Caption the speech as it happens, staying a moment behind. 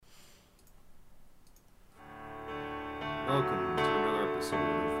Welcome to another episode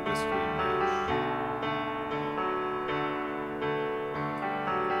of Whiskey and Mash.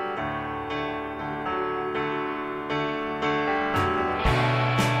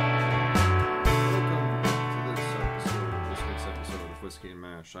 Welcome to this week's episode of Whiskey and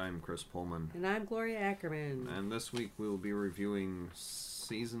Mash. I'm Chris Pullman. And I'm Gloria Ackerman. And this week we'll be reviewing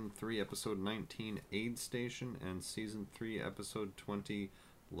Season 3, Episode 19, Aid Station, and Season 3, Episode 20,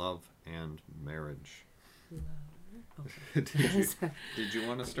 Love and Marriage. did you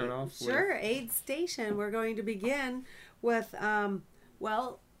want to start off with? Sure, Aid Station. We're going to begin with,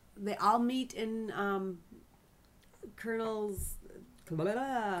 they all meet in Colonel's,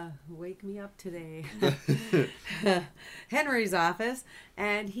 wake me up today, Henry's office,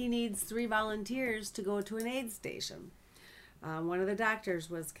 and he needs 3 volunteers to go to an aid station. One of the doctors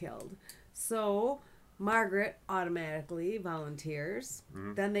was killed. So Margaret automatically volunteers.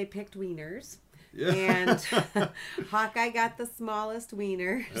 Mm-hmm. Then they picked wieners. Yeah. And Hawkeye got the smallest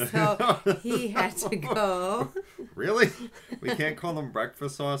wiener, so he had to go. Really? We can't call them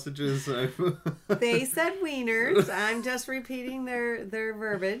breakfast sausages? They said wieners. I'm just repeating their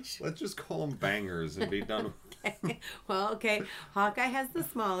verbiage. Let's just call them bangers and be done. Okay. Well, okay. Hawkeye has the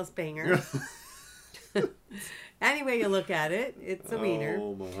smallest banger. Anyway you look at it, it's a wiener.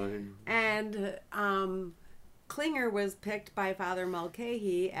 Oh, my. And Klinger was picked by Father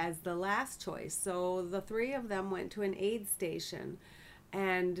Mulcahy as the last choice. So the 3 of them went to an aid station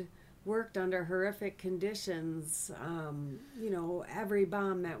and worked under horrific conditions. Every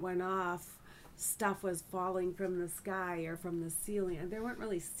bomb that went off, stuff was falling from the sky or from the ceiling. And there weren't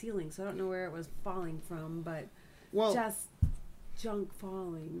really ceilings, so I don't know where it was falling from, but just junk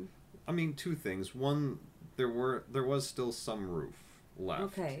falling. I mean, 2 things. One, there was still some roof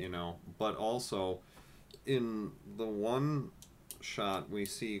left, okay. But also, in the one shot, we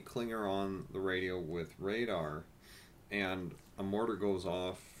see Klinger on the radio with radar, and a mortar goes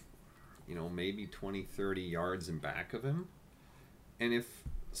off, maybe 20, 30 yards in back of him. And if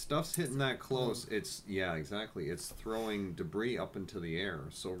stuff's hitting that close, it's throwing debris up into the air.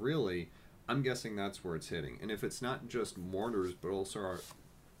 So really, I'm guessing that's where it's hitting. And if it's not just mortars, but also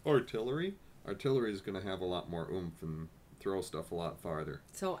artillery is going to have a lot more oomph and throw stuff a lot farther.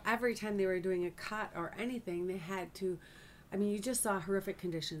 So every time they were doing a cut or anything, they had to, you just saw horrific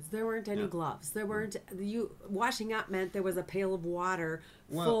conditions. There weren't any gloves. There weren't, washing up meant there was a pail of water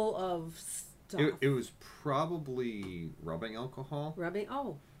full of stuff. It was probably rubbing alcohol. Rubbing?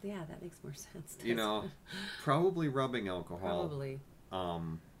 Oh, yeah, that makes more sense. Probably rubbing alcohol. Probably.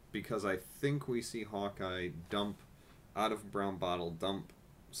 Because I think we see Hawkeye dump out of a brown bottle, dump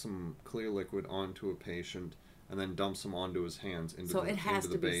some clear liquid onto a patient, and then dump some onto his hands into the basin. So it has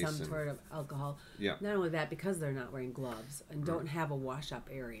to be some sort of alcohol. Yeah. Not only that, because they're not wearing gloves and don't have a wash-up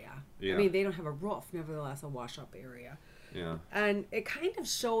area. Yeah. They don't have a roof, nevertheless a wash-up area. Yeah. And it kind of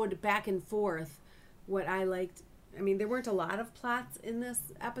showed back and forth what I liked. There weren't a lot of plots in this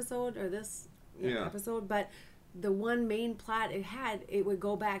episode or this episode, but the one main plot it would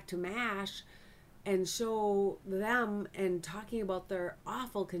go back to MASH and show them and talking about their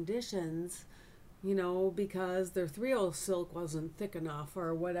awful conditions, because their 3-0 silk wasn't thick enough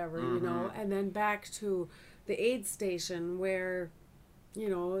or whatever, and then back to the aid station where,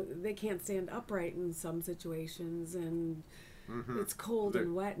 they can't stand upright in some situations and it's cold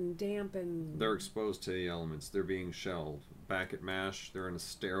and wet and damp and... They're exposed to the elements. They're being shelled. Back at MASH, they're in a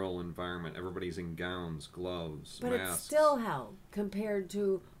sterile environment. Everybody's in gowns, gloves, but masks. It's still hell compared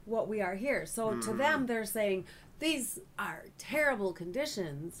to what we are here. So to them, they're saying, these are terrible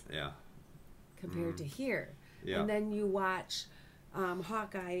conditions compared to here. Yeah. And then you watch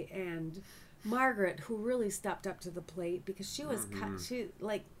Hawkeye and Margaret, who really stepped up to the plate because she was cut.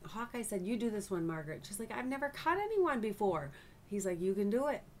 Hawkeye said, you do this one, Margaret. She's like, I've never cut anyone before. He's like, you can do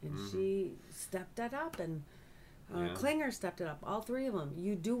it. And she stepped it up, and Klinger stepped it up. All 3 of them.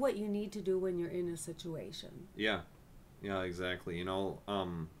 You do what you need to do when you're in a situation. Yeah. Yeah, exactly.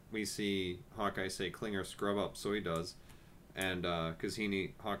 We see Hawkeye say, Klinger, scrub up, so he does. And because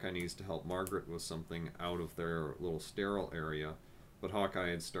Hawkeye needs to help Margaret with something out of their little sterile area. But Hawkeye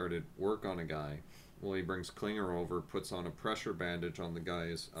had started work on a guy. Well, he brings Klinger over, puts on a pressure bandage on the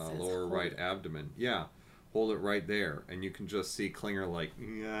guy's lower right abdomen. Yeah, hold it right there. And you can just see Klinger like, But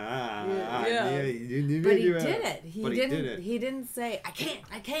he did it. He didn't say, I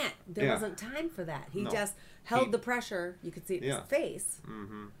can't. There wasn't time for that. He just held the pressure. You could see it in his face.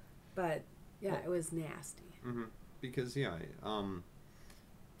 Mm-hmm. But, it was nasty. Mm-hmm. Because,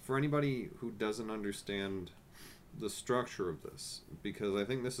 for anybody who doesn't understand the structure of this, because I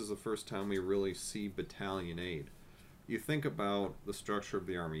think this is the first time we really see battalion aid. You think about the structure of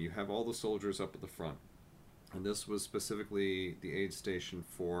the army. You have all the soldiers up at the front. And this was specifically the aid station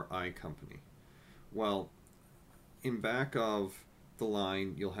for I Company. Well, in back of the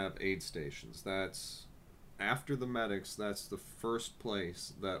line, you'll have aid stations. That's after the medics. That's the first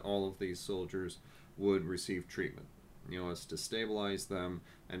place that all of these soldiers would receive treatment. It's to stabilize them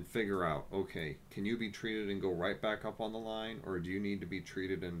and figure out, okay, can you be treated and go right back up on the line, or do you need to be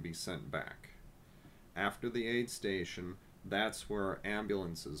treated and be sent back? After the aid station, that's where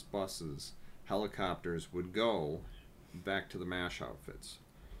ambulances, buses, helicopters would go back to the MASH outfits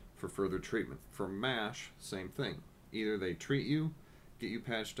for further treatment. For MASH, same thing. Either they treat you, get you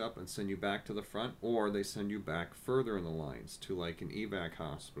patched up, and send you back to the front, or they send you back further in the lines to like an evac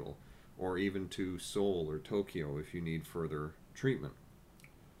hospital, or even to Seoul or Tokyo if you need further treatment.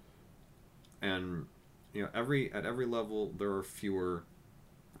 And at every level there are fewer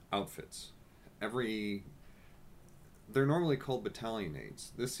outfits. They're normally called battalion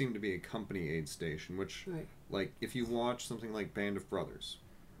aids. This seemed to be a company aid station, which, right. like, if you watch something like Band of Brothers,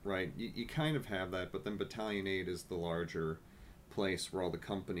 right, you kind of have that, but then battalion aid is the larger place where all the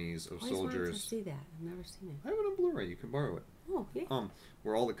companies of soldiers... I always wanted to see that. I've never seen it. I have it on Blu-ray. You can borrow it. Oh, yeah.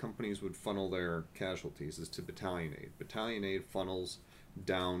 Where all the companies would funnel their casualties is to battalion aid. Battalion aid funnels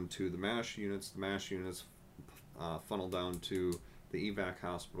down to the MASH units. The MASH units funnel down to the evac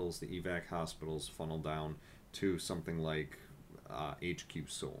hospitals. The evac hospitals funnel down to something like HQ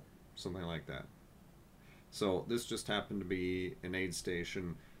Seoul, something like that. So this just happened to be an aid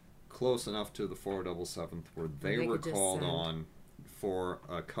station close enough to the 477th where they were called on for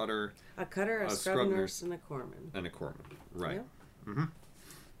a cutter, a scrub nurse, and a corpsman. Right. Yep. Mm-hmm.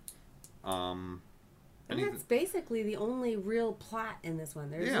 And that's basically the only real plot in this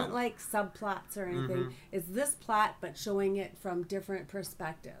one. There isn't like subplots or anything. Mm-hmm. It's this plot, but showing it from different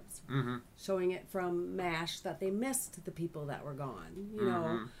perspectives. Mm-hmm. Showing it from MASH that they missed the people that were gone. You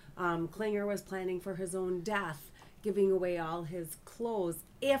know, Klinger was planning for his own death, giving away all his clothes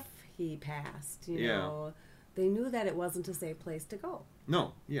if he passed. You know, they knew that it wasn't a safe place to go.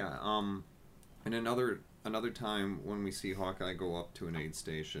 No, yeah. And another time when we see Hawkeye go up to an aid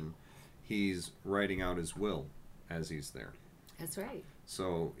station, he's writing out his will as he's there. That's right.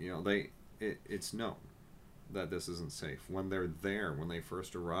 So, it's known that this isn't safe. When they're there, when they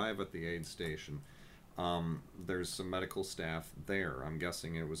first arrive at the aid station, there's some medical staff there. I'm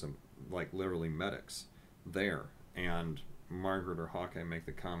guessing it was literally medics there. And Margaret or Hawkeye make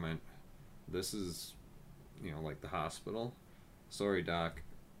the comment, this is, like the hospital. Sorry, Doc,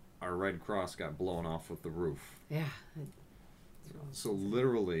 our Red Cross got blown off with the roof. Yeah. So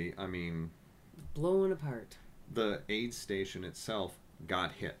literally, I mean... blown apart. The aid station itself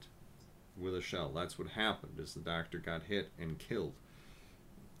got hit with a shell. That's what happened, is the doctor got hit and killed.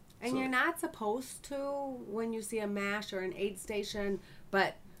 And you're not supposed to when you see a MASH or an aid station,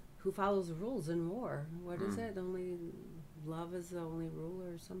 but who follows the rules in war? What is it? Only love is the only rule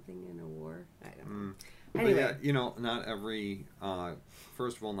or something in a war? I don't know. Anyway. But yeah, not every...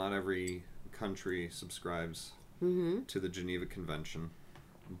 first of all, not every country subscribes to the Geneva Convention,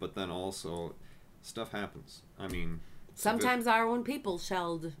 but then also stuff happens. I mean, sometimes our own people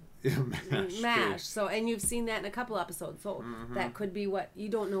shelled MASH. True. So, and you've seen that in a couple episodes. So that could be what you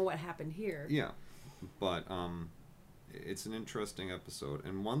don't know what happened here. Yeah, but it's an interesting episode.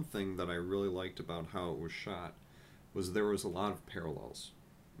 And one thing that I really liked about how it was shot was there was a lot of parallels.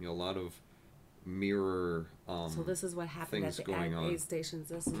 A lot of mirror so this is what happened at the aid stations.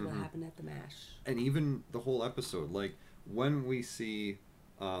 This is what happened at the MASH. And even the whole episode, like when we see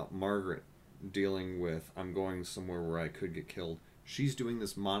Margaret dealing with, I'm going somewhere where I could get killed, she's doing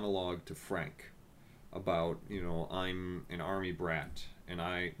this monologue to Frank about, I'm an army brat and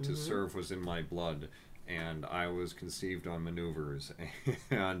to serve was in my blood and I was conceived on maneuvers,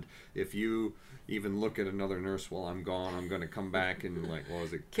 and if you even look at another nurse while I'm gone, I'm going to come back and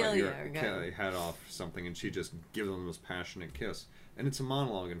kill your head off something. And she just gives them this passionate kiss, and it's a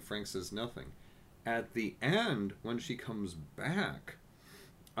monologue, and Frank says nothing. At the end, when she comes back,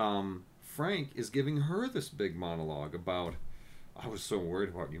 Frank is giving her this big monologue about, I was so worried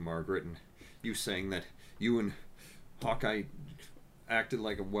about you, Margaret, and you saying that you and Hawkeye acted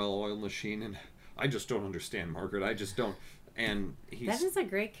like a well-oiled machine, and I just don't understand, Margaret. I just don't. And that is a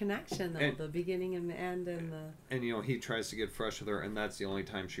great connection, though, the beginning and the end, and he tries to get fresh with her, and that's the only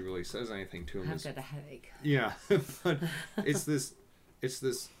time she really says anything to him. I've got a headache. Yeah, but it's this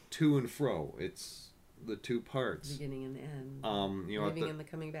to and fro. It's the two parts, the beginning and the end. Leaving and the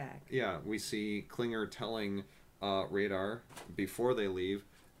coming back. Yeah, we see Klinger telling Radar before they leave,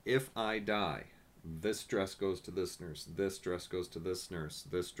 "If I die, this dress goes to this nurse, this dress goes to this nurse,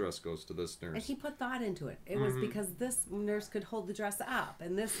 this dress goes to this nurse. And he put thought into it. It was because this nurse could hold the dress up,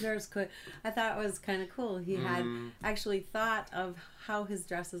 and this nurse could. I thought it was kind of cool. He had actually thought of how his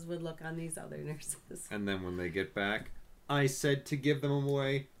dresses would look on these other nurses. And then when they get back, I said to give them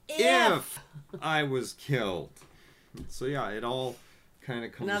away if I was killed. So yeah, it all kind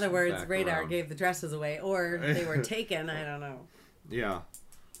of comes. In other words, back Radar around. gave the dresses away, or they were taken. I don't know. Yeah,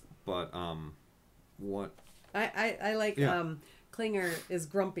 but what? I like Klinger is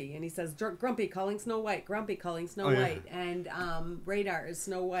grumpy, and he says Grumpy calling Snow White, Grumpy calling Snow White, and Radar is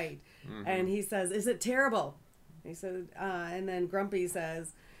Snow White, and he says, "Is it terrible?" He said, and then Grumpy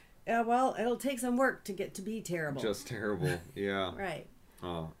says, "Well, it'll take some work to get to be terrible." Just terrible, yeah. Right.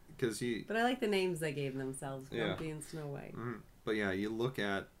 Oh, because he. But I like the names they gave themselves, Grumpy and Snow White. But yeah, you look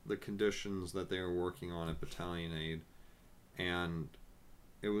at the conditions that they were working on at Battalion Aid, and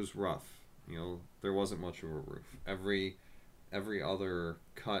it was rough. You know, there wasn't much of a roof. Every other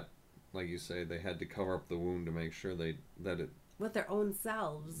cut, like you say, they had to cover up the wound to make sure that it With their own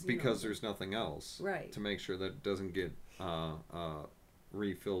selves. because there's nothing else, Right. to make sure that it doesn't get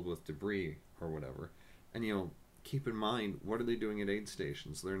refilled with debris or whatever. And you know, keep in mind, what are they doing at aid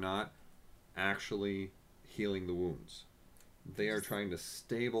stations? They're not actually healing the wounds. They are trying to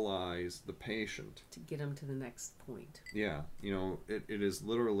stabilize the patient. To get them to the next point. Yeah, you know, it is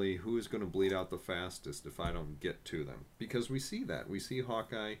literally who is going to bleed out the fastest if I don't get to them. Because we see that. We see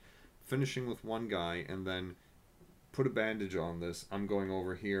Hawkeye finishing with one guy and then put a bandage on this. I'm going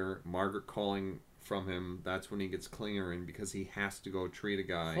over here. Margaret calling from him. That's when he gets Klinger in because he has to go treat a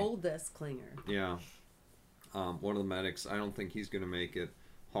guy. Hold this, Klinger. Yeah. One of the medics, I don't think he's going to make it.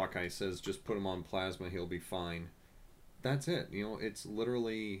 Hawkeye says, just put him on plasma. He'll be fine. That's it. You know, it's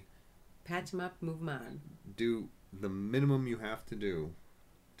literally Patch him up, move him on. do the minimum you have to do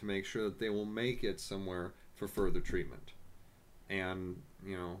to make sure that they will make it somewhere for further treatment. And,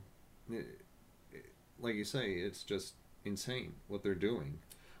 you know, like you say, it's just insane what they're doing.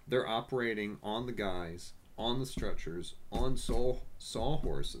 They're operating on the guys, on the stretchers, on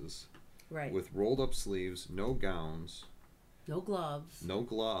sawhorses, Right. with rolled up sleeves, no gowns, No gloves. no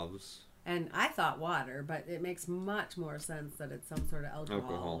gloves. And I thought water, but it makes much more sense that it's some sort of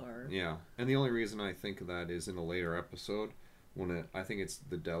alcohol. Or... Yeah. And the only reason I think of that is in a later episode, when I think it's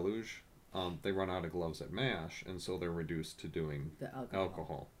the Deluge, they run out of gloves at MASH, and so they're reduced to doing The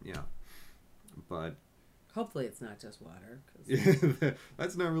alcohol. Yeah. But hopefully it's not just water. 'Cause...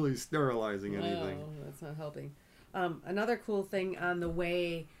 that's not really sterilizing anything. No, that's not helping. Another cool thing on the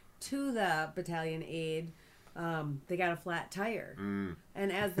way to the Battalion Aid, they got a flat tire.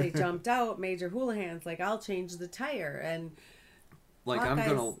 And as they jumped out, Major Houlihan's like, I'll change the tire. And Like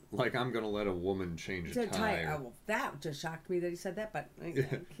Hawkeye's... I'm gonna let a woman change a tire. Oh, well, that just shocked me that he said that. But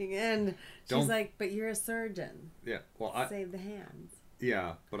and she's like, but you're a surgeon. Yeah. Well, I Save the hands.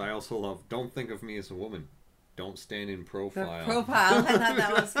 yeah, but I also love. Don't think of me as a woman. Don't stand in profile. The profile. I thought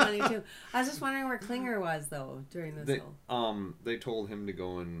that was funny too. I was just wondering where Klinger was though during this whole. They told him to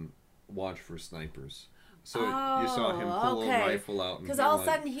go and watch for snipers. So you saw him pull a rifle out. Because all of a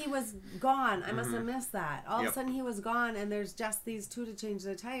sudden he was gone. I must have missed that. All of a sudden he was gone, and there's just these two to change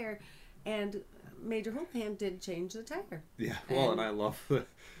the tire, and Major Houlihan did change the tire. Yeah, well, and I love the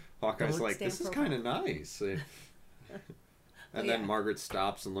Hawkeye's like, this is kind of nice. And then Margaret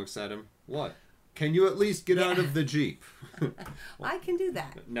stops and looks at him. What? Can you at least get out of the Jeep? Well, I can do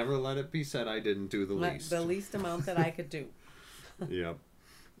that. Never let it be said I didn't do the least. The least amount that I could do. Yep.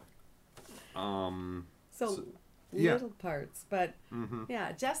 So little parts, but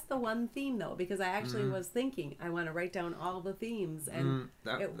yeah, just the one theme though, because I actually was thinking I want to write down all the themes, and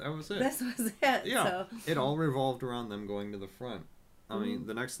that was it. This was it. Yeah, so. it all revolved around them going to the front. I mean,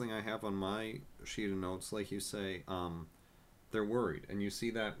 the next thing I have on my sheet of notes, like you say, they're worried, and you see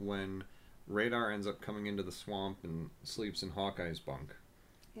that when Radar ends up coming into the swamp and sleeps in Hawkeye's bunk.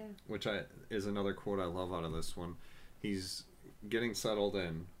 Yeah. Which is another quote I love out of this one. He's getting settled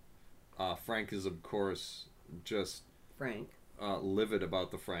in. Frank is, of course, just livid about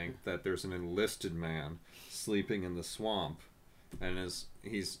the Frank that there's an enlisted man sleeping in the swamp, and as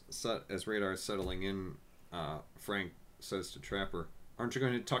Radar is settling in, Frank says to Trapper, "Aren't you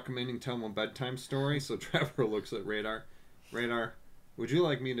going to tuck him in and tell him a bedtime story?" So Trapper looks at Radar. Radar, would you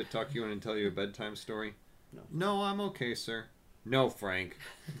like me to tuck you in and tell you a bedtime story? No, I'm okay, sir. No, Frank.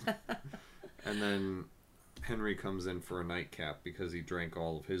 And then Henry comes in for a nightcap because he drank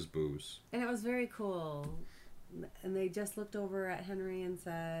all of his booze. And it was very cool. And they just looked over at Henry and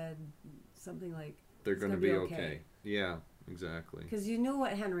said something like, they're going to be okay. Yeah, exactly. Because you knew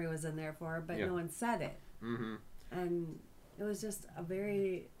what Henry was in there for, but no one said it. Mm-hmm. And it was just a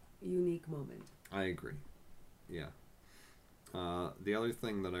very unique moment. I agree. Yeah. The other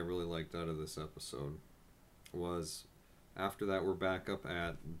thing that I really liked out of this episode was after that we're back up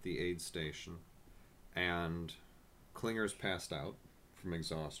at the aid station and Klinger's passed out from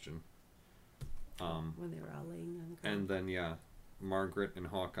exhaustion. When they were all laying on the ground. And then, yeah, Margaret and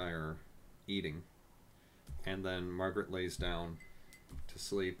Hawkeye are eating. And then Margaret lays down to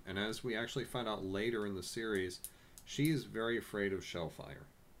sleep. And as we actually find out later in the series, she is very afraid of shellfire.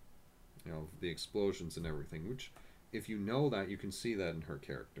 You know, the explosions and everything. Which, if you know that, you can see that in her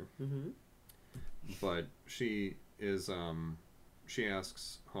character. Mm-hmm. But she is, she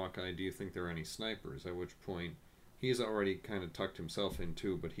asks Hawkeye, do you think there are any snipers? At which point, he's already kind of tucked himself in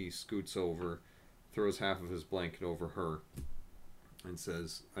too, but he scoots over, throws half of his blanket over her, and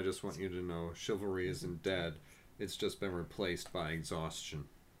says, I just want you to know, chivalry isn't dead. It's just been replaced by exhaustion.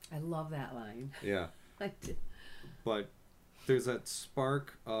 I love that line. Yeah. I did. But there's that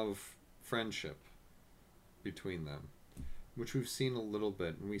spark of friendship between them, which we've seen a little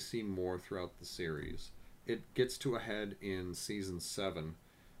bit, and we see more throughout the series. It gets to a head in season 7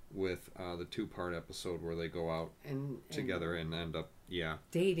 with the 2-part episode where they go out together and end up,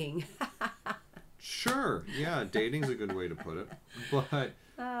 dating. Sure, yeah, dating's a good way to put it. But,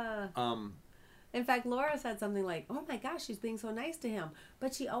 in fact, Laura said something like, oh my gosh, she's being so nice to him.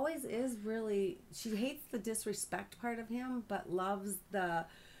 But she always is really, she hates the disrespect part of him, but loves the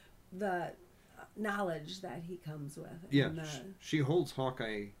knowledge that he comes with. Yeah, she holds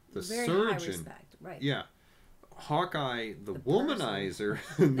Hawkeye the very surgeon. High respect, right. Yeah. Hawkeye the womanizer.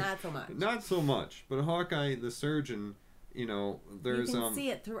 Not so much. Not so much. But Hawkeye the surgeon, you know, there's... You can see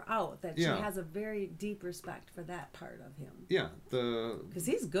it throughout that yeah. she has a very deep respect for that part of him. Yeah. Because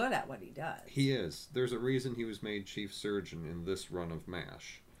he's good at what he does. He is. There's a reason he was made chief surgeon in this run of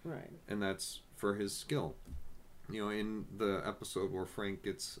MASH. Right. And that's for his skill. You know, in the episode where Frank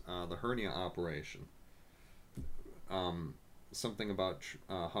gets the hernia operation, something about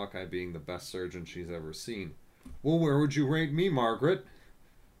Hawkeye being the best surgeon she's ever seen. Well, where would you rate me, Margaret?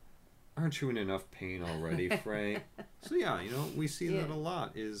 Aren't you in enough pain already, Frank? So yeah, you know, we see that a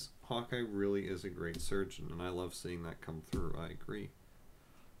lot, is Hawkeye really is a great surgeon, and I love seeing that come through. I agree.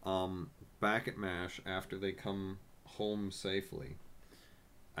 Back at MASH, after they come home safely,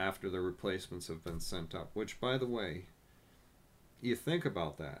 after the replacements have been sent up, which, by the way, you think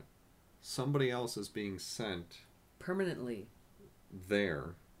about that. Somebody else is being sent permanently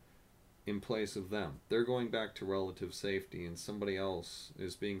there in place of them. They're going back to relative safety, and somebody else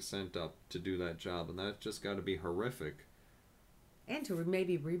is being sent up to do that job, and that's just got to be horrific. And to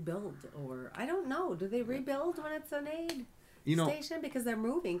maybe rebuild, or I don't know. Do they rebuild when it's an aid station? Because they're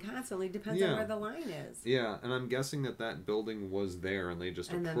moving constantly. Depends on where the line is. Yeah, and I'm guessing that building was there, and they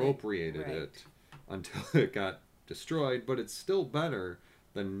just appropriated it until it got destroyed. But it's still better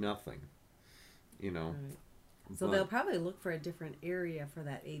than nothing. You know. Right. So they'll probably look for a different area for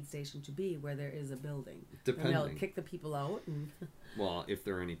that aid station to be, where there is a building. Depending. And they'll kick the people out. And well, if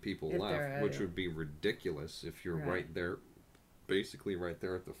there are any people left, which would be ridiculous if you're right there, basically right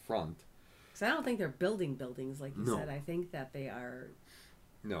there at the front. Because I don't think they're building buildings, like you said. I think that they are...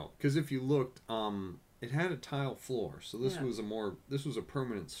 No, because if you looked, it had a tile floor, so this was a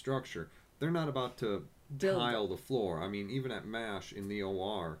permanent structure. They're not about to tile the floor. I mean, even at MASH in the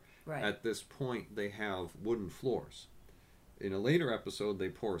OR... Right. At this point, they have wooden floors. In a later episode, they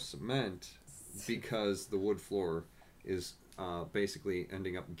pour cement because the wood floor is basically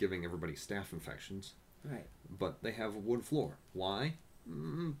ending up giving everybody staph infections. Right. But they have a wood floor. Why?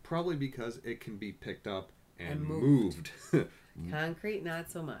 Probably because it can be picked up and moved. Concrete,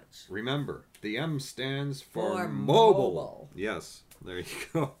 not so much. Remember, the M stands for mobile. Yes, there you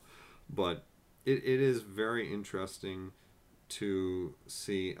go. But it is very interesting to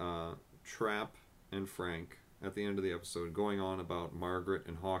see Trap and Frank at the end of the episode going on about Margaret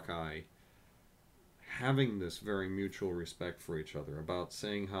and Hawkeye having this very mutual respect for each other, about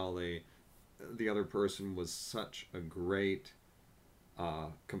saying how the other person was such a great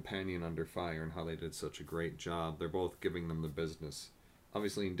companion under fire and how they did such a great job. They're both giving them the business,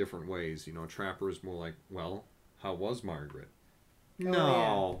 obviously in different ways. You know, Trapper is more like, well, how was Margaret?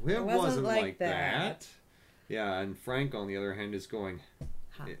 No, it wasn't like that. Yeah, and Frank, on the other hand, is going...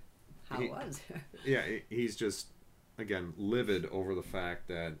 How was it? Yeah, he's just, again, livid over the fact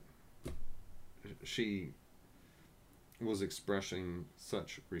that she was expressing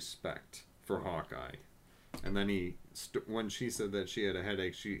such respect for Hawkeye. And then when she said that she had a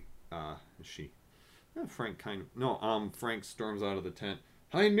headache, Frank storms out of the tent.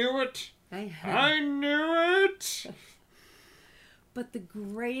 I knew it! I knew it! But the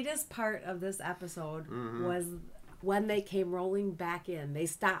greatest part of this episode was when they came rolling back in, they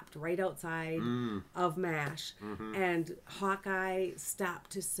stopped right outside of MASH. And Hawkeye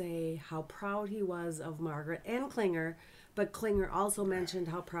stopped to say how proud he was of Margaret and Klinger. But Klinger also mentioned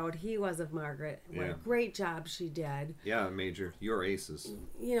how proud he was of Margaret. What a great job she did. Yeah, Major, you're aces.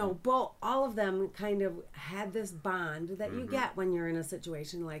 You know, both all of them kind of had this bond that you get when you're in a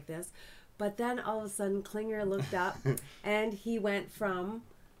situation like this. But then all of a sudden, Klinger looked up, and he went from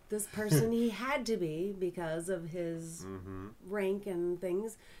this person he had to be because of his rank and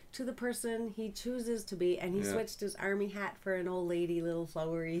things to the person he chooses to be, and he switched his army hat for an old lady little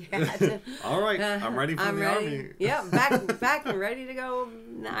flowery hat. All right, I'm ready for the army. Yeah, back and ready to go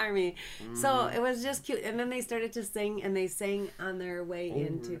in the army. So it was just cute. And then they started to sing, and they sang on their way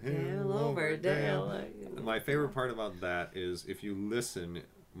into Cloverdale. My favorite part about that is if you listen,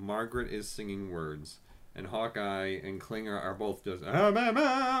 Margaret is singing words, and Hawkeye and Klinger are both just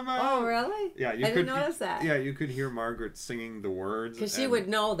Oh, really? Yeah, I didn't notice that. Yeah, you could hear Margaret singing the words because she would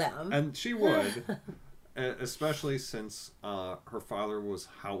know them, and she would, especially since her father was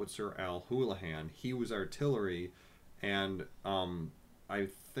Howitzer Al Houlihan. He was artillery, and I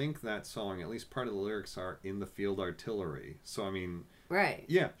think that song, at least part of the lyrics, are in the field artillery. So I mean, right?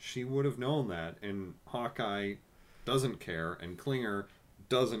 Yeah, she would have known that, and Hawkeye doesn't care, and Klinger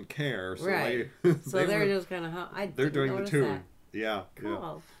doesn't care, so right. So they're just kind of they're doing the tune. That. Yeah, cool.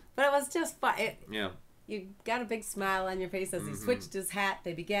 Yeah. But it was just fun. Yeah, you got a big smile on your face as he switched his hat.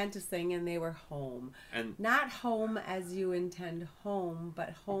 They began to sing, and they were home, and not home as you intend home,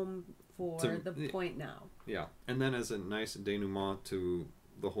 but home for the point now. Yeah, and then as a nice denouement to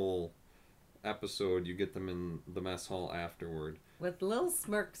the whole episode, you get them in the mess hall afterward. With little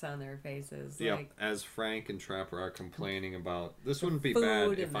smirks on their faces. Yeah, like, as Frank and Trapper are complaining about, this wouldn't be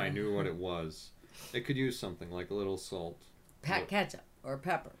bad if I knew what it was. It could use something like a little salt. Ketchup, or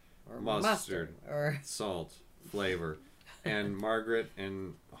pepper, or mustard, or salt, flavor. And Margaret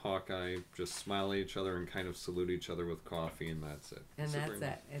and Hawkeye just smile at each other and kind of salute each other with coffee, and that's it. And that's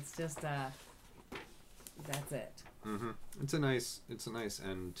it. It's just, that's it. It's a nice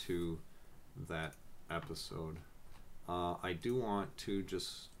end to that episode. I do want to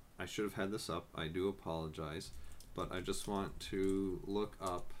I should have had this up. I do apologize. But I just want to look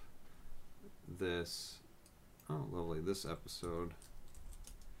up this, this episode.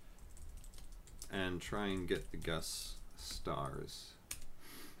 And try and get the guest stars.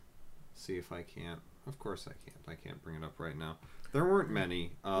 See if I can't. Of course I can't. I can't bring it up right now. There weren't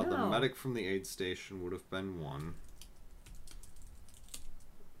many. No. The medic from the aid station would have been one.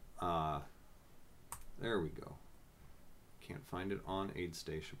 There we go. Can't find it on aid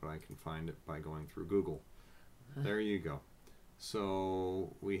station, but I can find it by going through Google. There you go.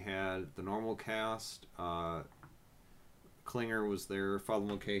 So we had the normal cast. Klinger was there. Father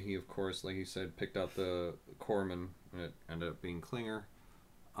Mulcahy, of course, like you said, picked out the corpsman, and it ended up being Klinger.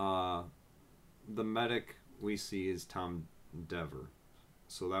 The medic we see is Tom Dever.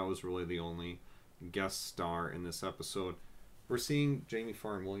 So that was really the only guest star in this episode. We're seeing Jamie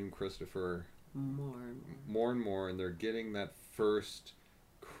Farr and William Christopher more and more, and they're getting that first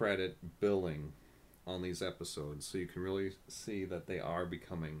credit billing on these episodes, so you can really see that they are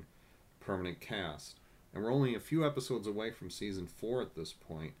becoming permanent cast. And we're only a few episodes away from season 4 at this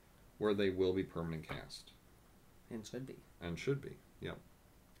point, where they will be permanent cast. And should be. Yep.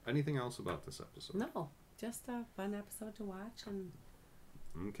 Anything else about this episode? No, just a fun episode to watch. And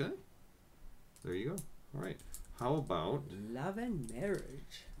okay, there you go. All right, how about Love and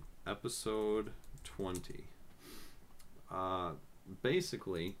Marriage? Episode 20.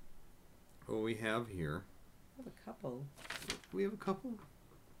 Basically, what we have here... We have a couple. We have a couple?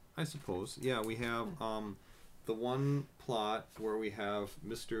 I suppose. Yeah, we have the one plot where we have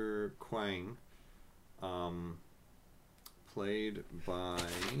Mr. Kwang, played by...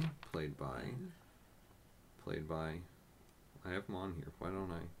 I have him on here. Why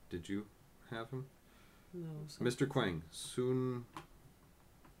don't I? Did you have him? No. Mr. Kwang, Soon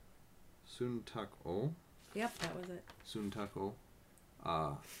Tak O. Yep, that was it. Soon Tak O,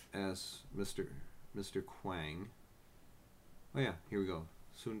 as Mr. Kwang. Oh yeah, here we go.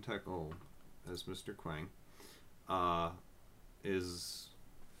 Soon Tak O as Mr. Kwang, is,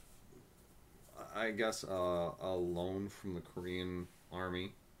 I guess, a loan from the Korean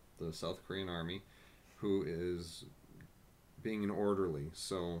Army, the South Korean Army, who is being an orderly.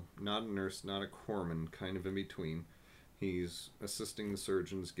 So not a nurse, not a corpsman, kind of in between. He's assisting the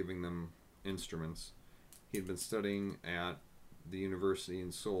surgeons, giving them instruments. He'd been studying at the university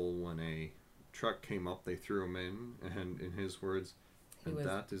in Seoul when a truck came up. They threw him in, and in his words,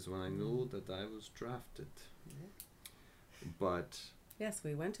 that is when I knew that I was drafted. But Yes,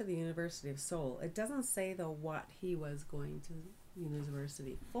 we went to the University of Seoul. It doesn't say, though, what he was going to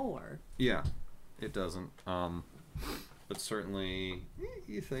university for. Yeah, it doesn't. But certainly,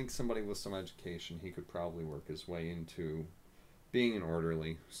 you think somebody with some education, he could probably work his way into being an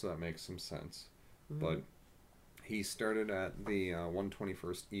orderly, so that makes some sense. Mm-hmm. But he started at the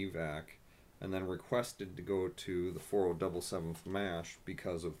 121st evac and then requested to go to the 4077th MASH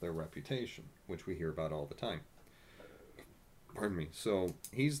because of their reputation, which we hear about all the time. Pardon me. So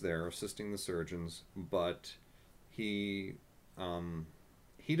he's there assisting the surgeons, but he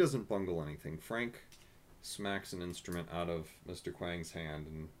doesn't bungle anything. Frank smacks an instrument out of Mr. Kwang's hand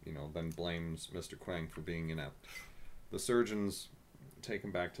and, then blames Mr. Kwang for being inept. The surgeons take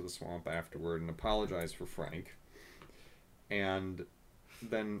him back to the swamp afterward and apologize for Frank. And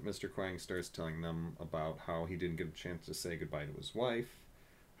then Mr. Kwang starts telling them about how he didn't get a chance to say goodbye to his wife,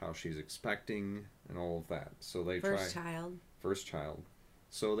 how she's expecting, and all of that. So they First child.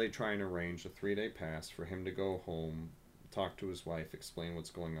 So they try and arrange a 3-day pass for him to go home, talk to his wife, explain what's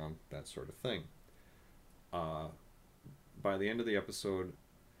going on, that sort of thing. By the end of the episode,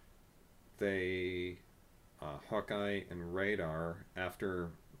 Hawkeye and Radar, after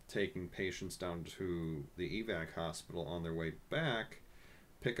taking patients down to the evac hospital on their way back,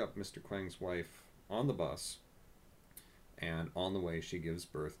 pick up Mr. Kwang's wife on the bus, and on the way she gives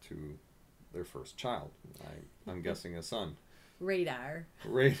birth to their first child. I'm guessing a son. Radar.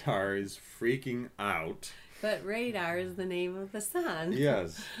 Radar is freaking out. But Radar is the name of the son.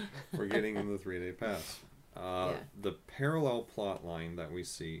 Yes, for getting him the 3-day pass. The parallel plot line that we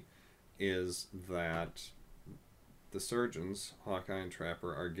see is that the surgeons, Hawkeye and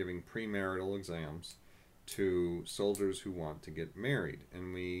Trapper, are giving premarital exams to soldiers who want to get married.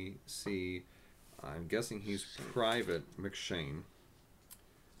 And we see, I'm guessing he's Private McShane,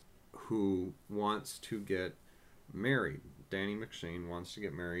 who wants to get married. Danny McShane wants to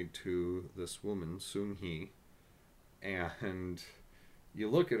get married to this woman, Sung Hee. And you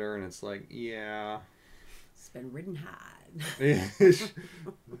look at her and it's like, yeah. It's been ridden hard.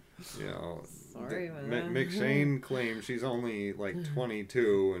 Sorry about that. McShane claims she's only like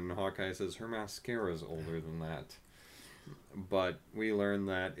 22, and Hawkeye says her mascara's older than that. But we learn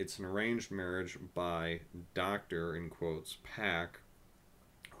that it's an arranged marriage by Dr. in quotes Pack,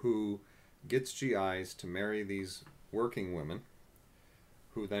 who gets GIs to marry these working women,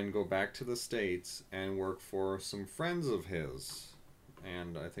 who then go back to the States and work for some friends of his.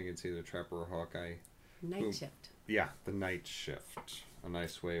 And I think it's either Trapper or Hawkeye. Night shift. Yeah, the night shift. A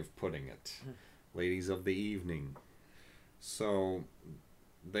nice way of putting it. Ladies of the evening. So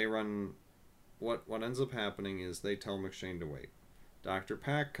they run... What ends up happening is they tell McShane to wait. Dr.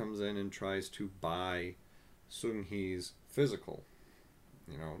 Pack comes in and tries to buy Sung Hee's physical.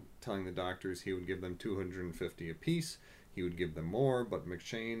 Telling the doctors he would give them $250 apiece. He would give them more, but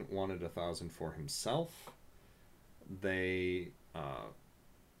McShane wanted $1,000 for himself. Then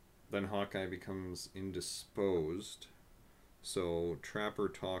Hawkeye becomes indisposed. So Trapper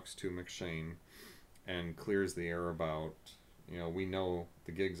talks to McShane and clears the air about, we know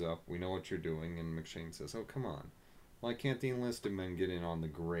the gig's up, we know what you're doing, and McShane says, oh, come on. Why can't the enlisted men get in on the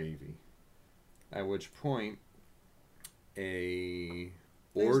gravy? At which point,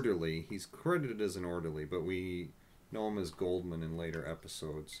 orderly, he's credited as an orderly, but we know him as Goldman in later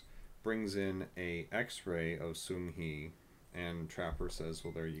episodes, brings in a x-ray of Sung Hee, and Trapper says,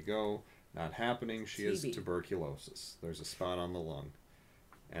 well, there you go. Not happening. She has tuberculosis. There's a spot on the lung.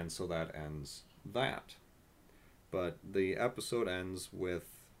 And so that ends that. But the episode ends with,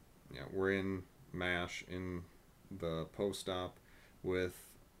 we're in MASH in the post-op with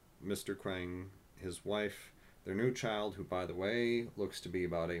Mr. Kwang, his wife, their new child, who, by the way, looks to be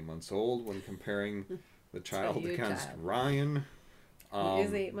about 8 months old when comparing the child against Ryan. He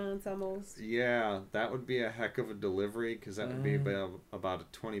is 8 months almost. Yeah, that would be a heck of a delivery, because that would be about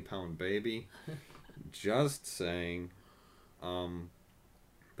a 20-pound baby. Just saying.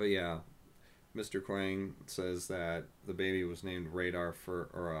 But yeah, Mr. Kwang says that the baby was named Radar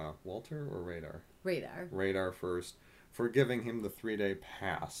Walter or Radar? Radar. Radar first, for giving him the 3-day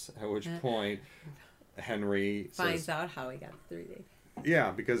pass, at which point Henry finds out how he got the 3 days.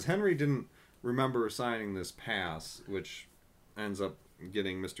 Yeah, because Henry didn't remember signing this pass, which ends up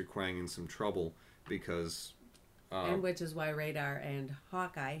getting Mr. Kwang in some trouble because... and which is why Radar and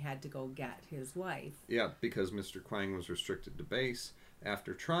Hawkeye had to go get his wife. Yeah, because Mr. Kwang was restricted to base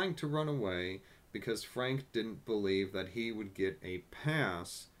after trying to run away because Frank didn't believe that he would get a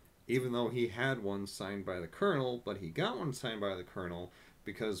pass, even though he had one signed by the Colonel, but he got one signed by the Colonel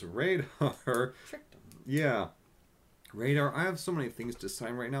because Radar... tricked him. Yeah. Radar, I have so many things to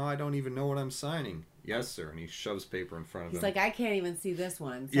sign right now, I don't even know what I'm signing. Yes, sir. And he shoves paper in front of He's him. like, I can't even see this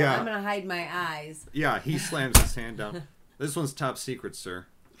one, so Yeah. I'm going to hide my eyes. Yeah, he slams his hand down. This one's top secret, sir.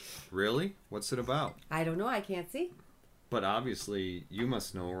 Really? What's it about? I don't know. I can't see. But obviously, you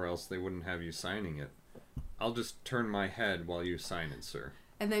must know, or else they wouldn't have you signing it. I'll just turn my head while you sign it, sir.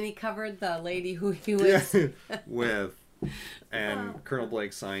 And then he covered the lady who he was. With, and Colonel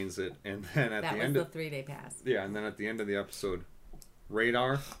Blake signs it, and then at That the was end the of 3-day pass. yeah, and then at the end of the episode,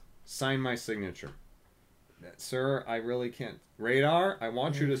 Radar, sign my signature. Sir, I really can't. Radar, I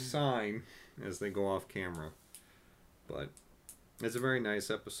want you to sign as they go off camera. But it's a very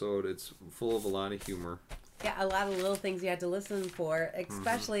nice episode. It's full of a lot of humor. Yeah, a lot of little things you had to listen for.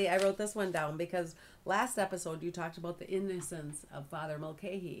 Especially, I wrote this one down because last episode you talked about the innocence of Father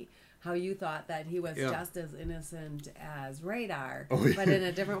Mulcahy. How you thought that he was just as innocent as Radar, but in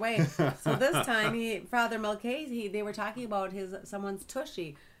a different way. So this time, Father Mulcahy, they were talking about someone's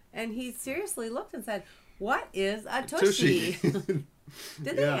tushy, and he seriously looked and said, "What is a tushy?"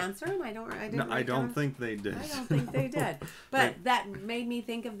 Did they answer him? I don't think they did. I don't think they did. But that made me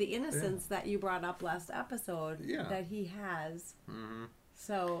think of the innocence that you brought up last episode that he has. Mm-hmm.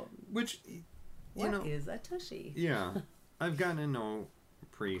 So, which, what is a tushy? Yeah, I've gotten to know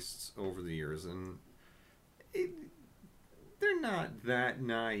priests over the years, and they're not that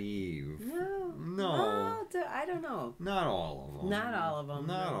naive. No. Well, I don't know. Not all of them. Not all of them.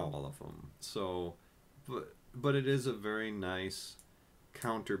 Not all of them. So, but it is a very nice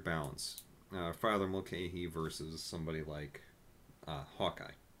counterbalance. Father Mulcahy versus somebody like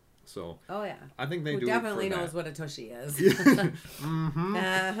Hawkeye. So, I think they do definitely it for knows what a tushy is. Mm-hmm.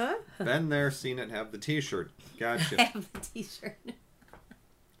 Uh-huh. Been there, seen it, have the T-shirt. Gotcha. Have the T-shirt.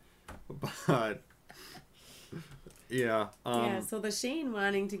 But yeah. So the Shane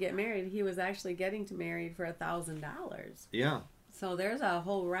wanting to get married, he was actually getting to married for $1,000. Yeah. So there's a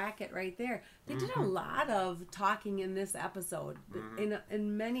whole racket right there. They did a lot of talking in this episode,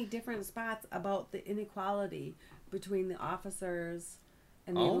 in many different spots about the inequality between the officers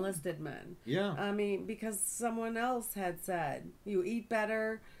and the enlisted men. Yeah. I mean, because someone else had said, you eat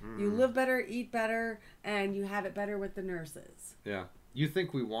better, you live better, eat better, and you have it better with the nurses. Yeah. You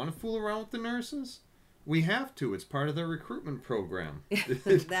think we want to fool around with the nurses? We have to. It's part of their recruitment program.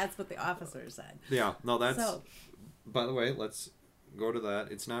 That's what the officer said. Yeah. No, that's... So, by the way, let's go to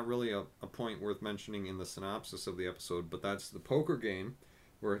that. It's not really a point worth mentioning in the synopsis of the episode, but that's the poker game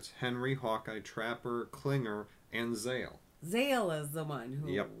where it's Henry, Hawkeye, Trapper, Klinger, and Zale. Zale is the one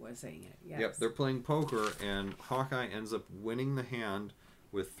who was saying it. Yes. Yep, they're playing poker, and Hawkeye ends up winning the hand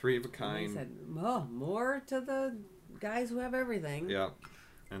with 3 of a kind. He said, more to the guys who have everything. Yeah,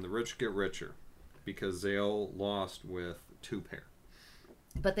 and the rich get richer because Zale lost with 2 pair.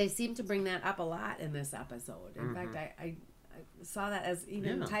 But they seem to bring that up a lot in this episode. In fact, I saw that as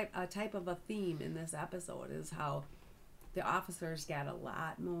even a type of a theme in this episode is how the officers get a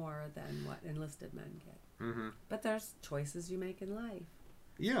lot more than what enlisted men get. Mm-hmm. But there's choices you make in life.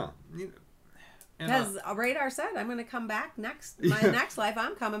 Yeah. Because Radar said, I'm going to come back next life,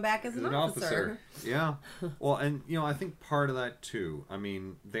 I'm coming back as an officer. Yeah. Well, and, I think part of that, too, I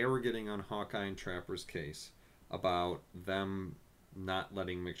mean, they were getting on Hawkeye and Trapper's case about them not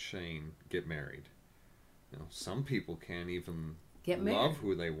letting McShane get married. Some people can't even love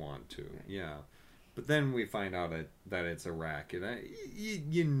who they want to. Right. Yeah. But then we find out that it's a racket.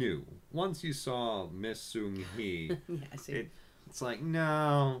 You knew. Once you saw Miss Sung Hee, it's like,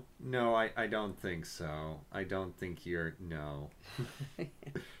 no, I don't think so. I don't think you're, no.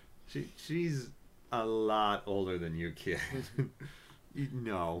 She's a lot older than you, kid.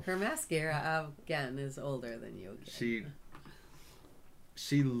 No. Her mascara, again, is older than you, kid.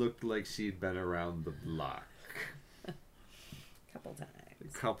 She looked like she'd been around the block.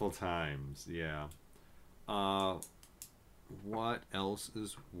 Couple times, yeah. What else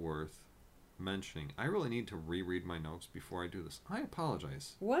is worth mentioning? I really need to reread my notes before I do this. I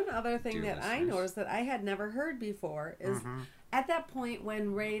apologize. One other thing that I noticed that I had never heard before is at that point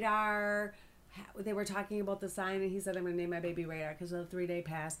when Radar, they were talking about the sign and he said, I'm going to name my baby Radar because of the 3-day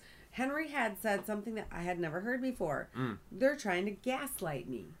pass. Henry had said something that I had never heard before. They're trying to gaslight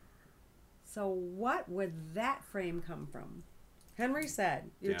me. So what would that frame come from? Henry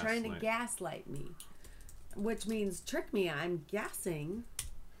said, you're trying to gaslight me, which means trick me, I'm guessing.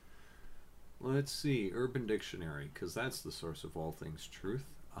 Let's see, Urban Dictionary, because that's the source of all things truth.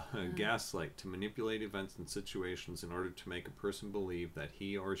 Gaslight, to manipulate events and situations in order to make a person believe that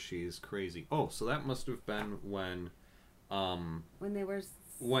he or she is crazy. Oh, so that must have been when they were...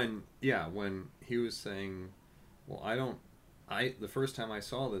 When he was saying, well, the first time I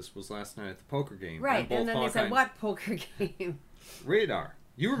saw this was last night at the poker game. Right, and then they said, what poker game? Radar.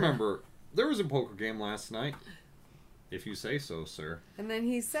 You remember there was a poker game last night. If you say so, sir. And then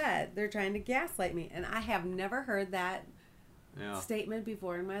he said, they're trying to gaslight me. And I have never heard that statement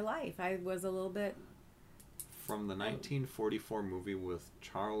before in my life. I was a little bit... From the 1944 movie with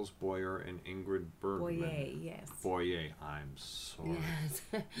Charles Boyer and Ingrid Bergman. Boyer, yes. Boyer, I'm sorry.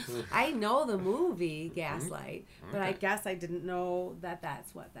 Yes. I know the movie Gaslight, but I guess I didn't know that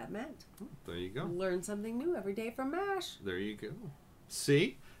that's what that meant. There you go. Learn something new every day from MASH. There you go.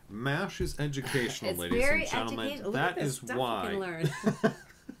 See? MASH is educational, It's ladies very and gentlemen. educational. That Look at is the stuff why. you can learn.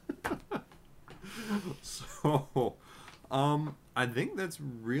 So, I think that's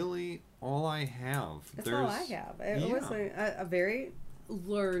really all I have. That's all I have. It was a very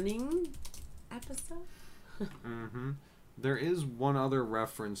learning episode. Mm-hmm. There is one other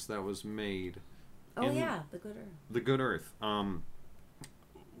reference that was made. Oh yeah, the Good Earth. The Good Earth.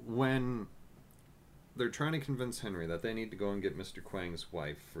 When they're trying to convince Henry that they need to go and get Mr. Quang's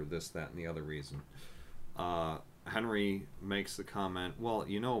wife for this, that, and the other reason, Henry makes the comment, well,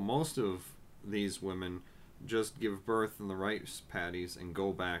 you know, most of these women just give birth in the rice paddies and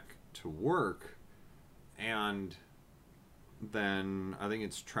go back to work. And then I think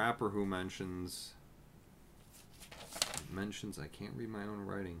it's Trapper who mentions I can't read my own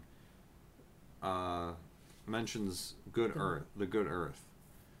writing, mentions the Good Earth,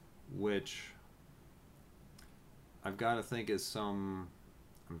 which I've got to think is some...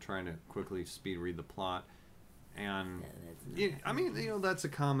 I'm trying to quickly speed read the plot, and I mean, you know, that's a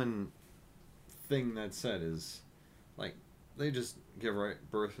common thing that's said, is like they just give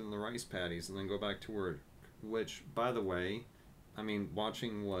birth in the rice paddies and then go back to work. Which, by the way, I mean,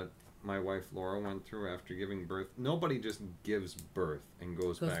 watching what my wife Laura went through after giving birth, nobody just gives birth and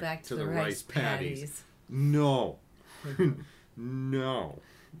goes back to the rice paddies. No. No.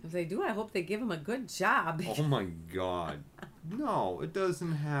 If they do, I hope they give them a good job. Oh my God. No, it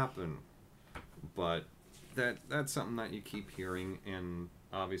doesn't happen. But that's something that you keep hearing, and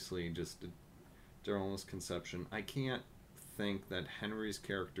obviously just a general misconception. I can't think that Henry's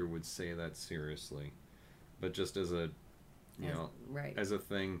character would say that seriously. But just as a, as a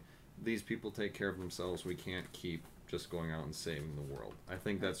thing, these people take care of themselves. We can't keep just going out and saving the world. I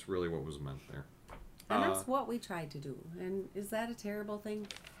think that's really what was meant there. And that's what we tried to do. And is that a terrible thing?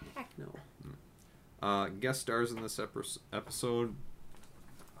 Heck no. Guest stars in this episode,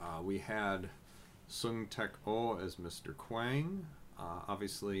 we had Sung Tak Oh as Mr. Quang.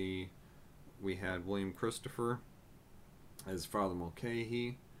 Obviously, we had William Christopher as Father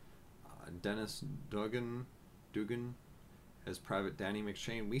Mulcahy. Dennis Dugan as Private Danny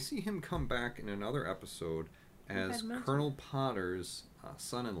McShane. We see him come back in another episode as Colonel Potter's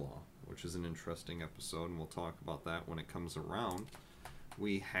son-in-law, which is an interesting episode, and we'll talk about that when it comes around.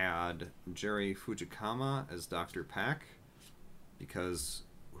 We had Jerry Fujikama as Dr. Pack, because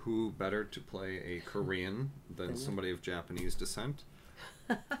who better to play a Korean than somebody of Japanese descent?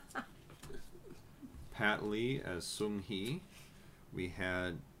 Pat Lee as Sung Hee. We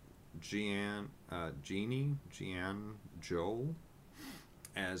had Jian Jo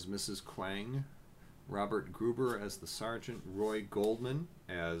as Mrs. Quang, Robert Gruber as the sergeant, Roy Goldman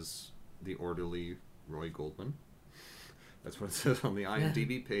as the orderly Roy Goldman. That's what it says on the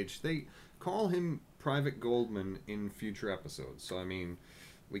IMDb page. They call him Private Goldman in future episodes. So, I mean,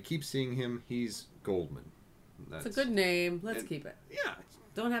 we keep seeing him. He's Goldman. That's a good name. Let's keep it. Yeah.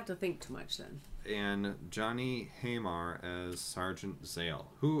 Don't have to think too much then. And Johnny Hamar as Sergeant Zale,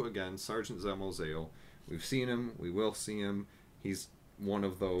 who, again, Sergeant Zemo Zale, we've seen him, we will see him. He's one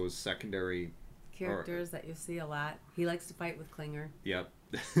of those secondary characters that you see a lot. He likes to fight with Klinger. Yep.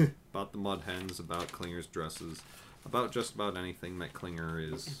 About the Mud Hens, about Klinger's dresses, about just about anything that Klinger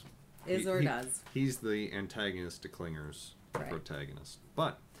is. Does. He's the antagonist to Klinger's protagonist.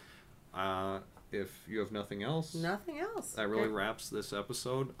 But if you have nothing else... Nothing else. That really wraps this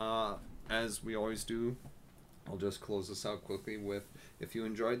episode. As we always do, I'll just close this out quickly with, if you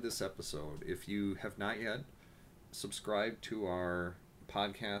enjoyed this episode, if you have not yet subscribed to our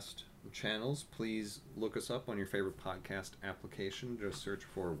podcast channels, please look us up on your favorite podcast application. Just search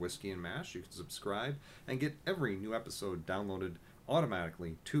for Whiskey and Mash. You can subscribe and get every new episode downloaded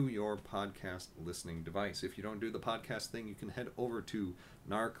automatically to your podcast listening device. If you don't do the podcast thing, you can head over to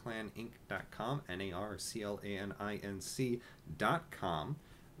narclaninc.com, narclaninc.com.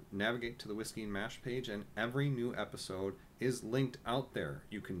 Navigate to the Whiskey and Mash page, and every new episode is linked out there.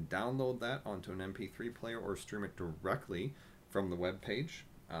 You can download that onto an MP3 player or stream it directly from the web page.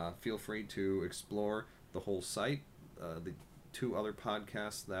 Feel free to explore the whole site. The two other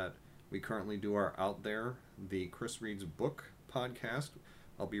podcasts that we currently do are out there. The Chris Reads Book podcast.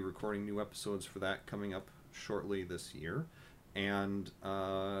 I'll be recording new episodes for that coming up shortly this year. And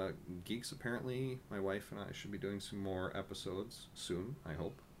Geeks, apparently, my wife and I should be doing some more episodes soon, I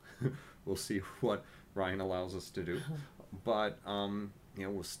hope. We'll see what Ryan allows us to do. But,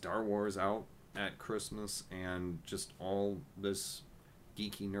 with Star Wars out at Christmas and just all this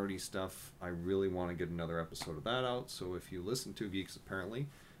geeky, nerdy stuff, I really want to get another episode of that out. So if you listen to Geeks, apparently,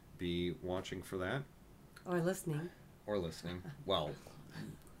 be watching for that. Or listening. Well,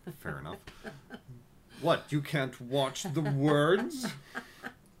 fair enough. What, you can't watch the words?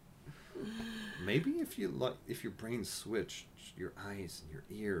 Maybe if your brain switched your eyes and your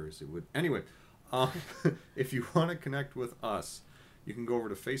ears, it would. Anyway, if you want to connect with us, you can go over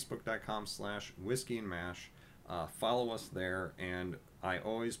to facebook.com/whiskeyandmash. Follow us there, and I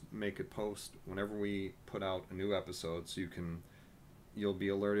always make a post whenever we put out a new episode, so you'll be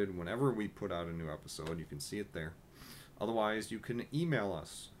alerted whenever we put out a new episode. You can see it there. Otherwise, you can email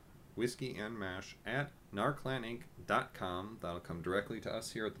us, whiskeyandmash@narclaninc.com. That'll come directly to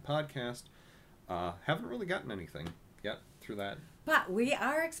us here at the podcast. Haven't really gotten anything yet through that. But we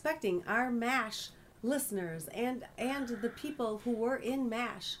are expecting our MASH listeners and the people who were in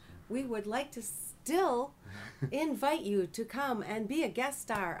MASH. We would like to still invite you to come and be a guest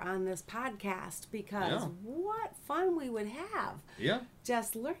star on this podcast, because what fun we would have. Yeah.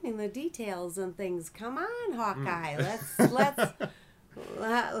 Just learning the details and things. Come on, Hawkeye. Let's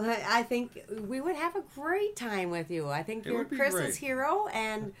I think we would have a great time with you. I think you're Chris's hero,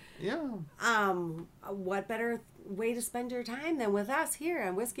 and what better way to spend your time than with us here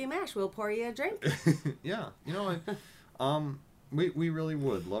on Whiskey and Mash? We'll pour you a drink. Yeah, we really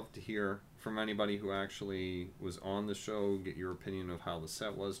would love to hear from anybody who actually was on the show. Get your opinion of how the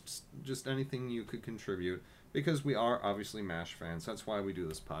set was. Just anything you could contribute, because we are obviously MASH fans. That's why we do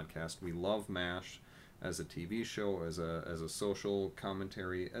this podcast. We love MASH as a TV show, as a social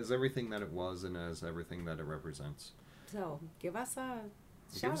commentary, as everything that it was, and as everything that it represents. So give us a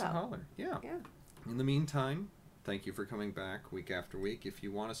shout give us out. A holler. Yeah. In the meantime, thank you for coming back week after week. If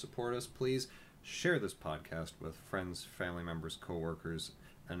you want to support us, please share this podcast with friends, family members, coworkers,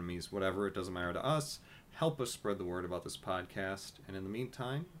 enemies, whatever. It doesn't matter to us. Help us spread the word about this podcast. And in the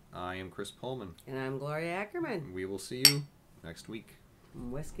meantime, I am Chris Pullman. And I'm Gloria Ackerman. We will see you next week.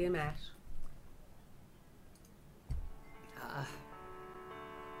 Whiskey and Mash.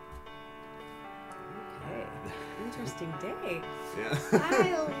 Okay. Interesting day. Yeah.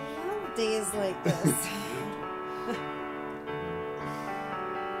 I love days like this.